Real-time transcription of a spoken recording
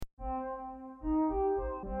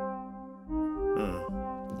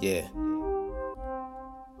Yeah.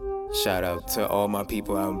 Shout out to all my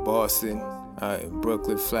people out in Boston, out in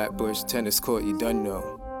Brooklyn, Flatbush, tennis court, you done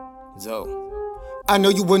know. Zoe. I know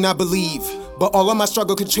you will not believe, but all of my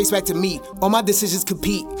struggle can trace back to me. All my decisions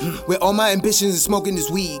compete with all my ambitions and smoking this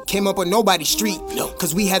weed. Came up on nobody's street,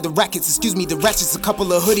 cause we had the rackets, the ratchets, a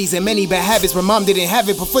couple of hoodies and many bad habits. My mom didn't have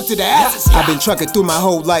it, put foot to the ass. I've been trucking through my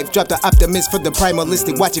whole life, dropped the optimist for the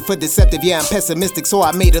primalistic. Watch it for deceptive, yeah I'm pessimistic, so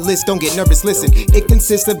I made a list, don't get nervous, listen. It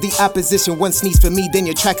consists of the opposition, one sneeze for me, then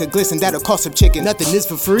your track will glisten. That'll cost some chicken, nothing is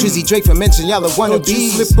for free. Drizzy Drake for mention, y'all are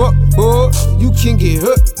wannabes. Slip up, boy, you can get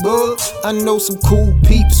hurt, boy. I know some cool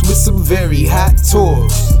peeps with some very hot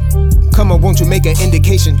tours. Come on, won't you make an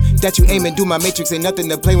indication that you aim and do my matrix? Ain't nothing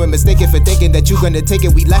to play with, mistaken for thinking that you gonna take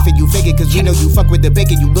it. We laugh at you, fake it, cause we know you fuck with the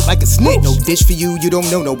bacon. You look like a snitch. No dish for you, you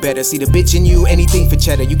don't know no better. See the bitch in you, anything for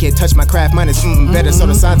cheddar. You can't touch my craft, mine is better. So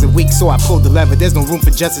the signs are weak, so I pulled the lever. There's no room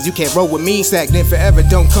for justice, you can't roll with me. Stagnant forever,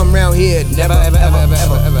 don't come round here. Never, ever, ever, ever,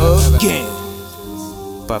 ever, ever again.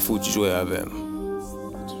 Pas foutu jouer avec.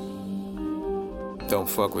 Don't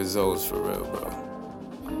fuck with Zoes for real, bro.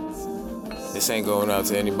 This ain't going out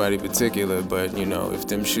to anybody particular, but you know, if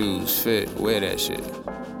them shoes fit, wear that shit.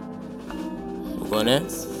 Bukan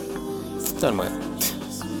Tan man.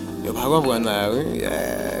 Yo, how about now?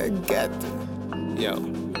 Yeah, got it. Yo,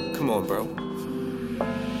 come on, bro.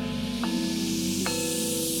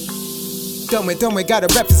 Done with,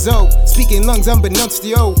 gotta rep his own. Speaking lungs unbeknownst to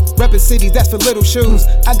yo. Reppin' cities, that's for little shoes.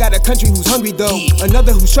 I got a country who's hungry though.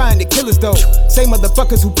 Another who's trying to kill us though. Same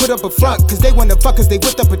motherfuckers who put up a front, cause they wanna fuck us, they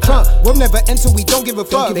whipped up a trunk. We'll never enter, we don't give a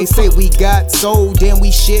fuck. They say we got soul, then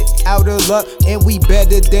we shit out of luck, and we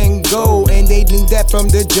better than gold. And they knew that from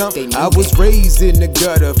the jump. I was raised in the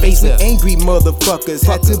gutter, facing angry motherfuckers.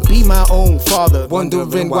 Had to be my own father,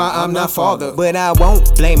 wondering why I'm not father. But I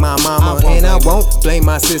won't blame my mama, and I won't blame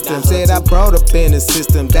my system. Said I brought up in the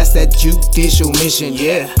system, that's that judicial mission,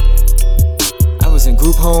 yeah. I was in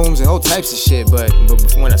group homes and all types of shit, but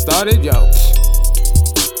when I started, yo.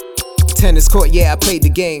 Tennis court, yeah, I played the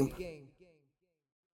game.